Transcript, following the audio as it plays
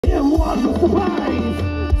It was a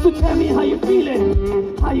surprise. So tell me how you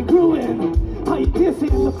feeling, how you growing, how you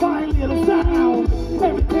kissing the fine little sound.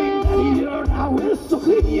 Everything that you hear now is so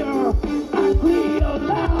clear and clear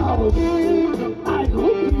loud. I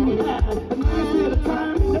hope you had a nice little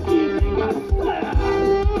time in the evening.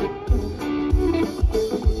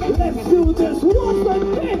 Let's do this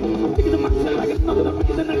once again. Make it a match like a nugget, make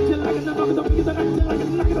it a nugget like a nugget, make it a nugget like a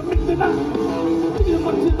nugget, make it a nugget. Make it a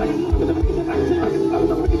match like a nugget, make it a nugget like a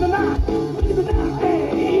nugget, make it a nugget. Make it a nugget,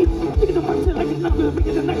 hey. Make it a match like a nugget, make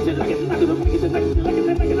it a nugget like a nugget, make it a nugget like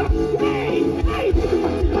a nugget. Hey, hey, make it a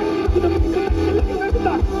match like a nugget, make it a nugget like a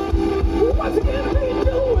nugget. Once again, how you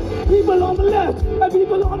doing? People on the left and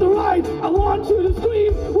people on the right. I want you to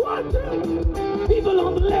scream 1, 2. People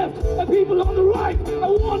on the left and people on the right. I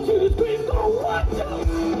want you to scream, go 1, 2.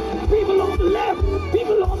 People on the left,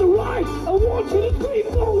 people on the right. I want you to scream,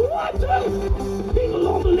 go 1, 2. People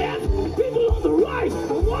on the left, people on the right.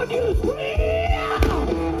 I want you to scream.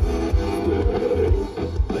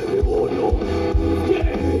 Everyone knows.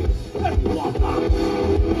 Yeah, everyone knows.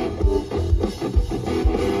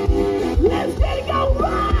 Let's get it go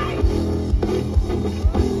right.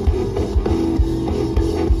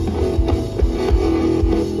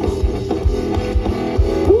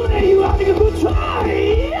 What are you having a good try?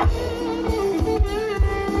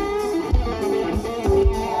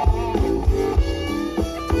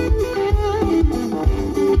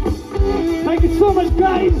 Thank you so much,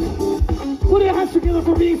 guys. Put your hands together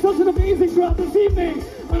for being such an amazing crowd this evening.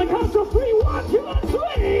 On the count of 3, 1, 2, and 3.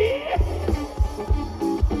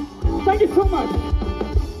 Thank you so much.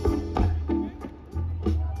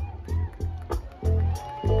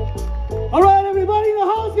 All right, everybody in the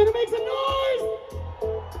house, gonna make some noise.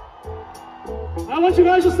 I want you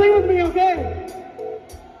guys to sing with me, okay?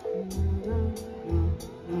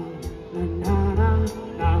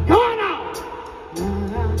 Come on now.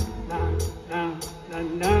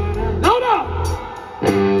 Louder.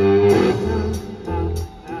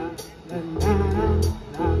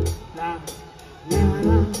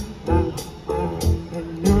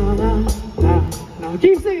 Now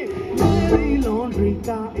keep singing. मेरी laundry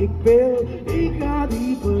का एक bill एक आधी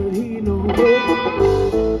पर ही no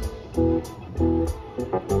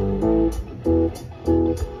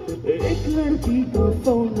एक लड़की का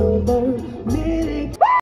phone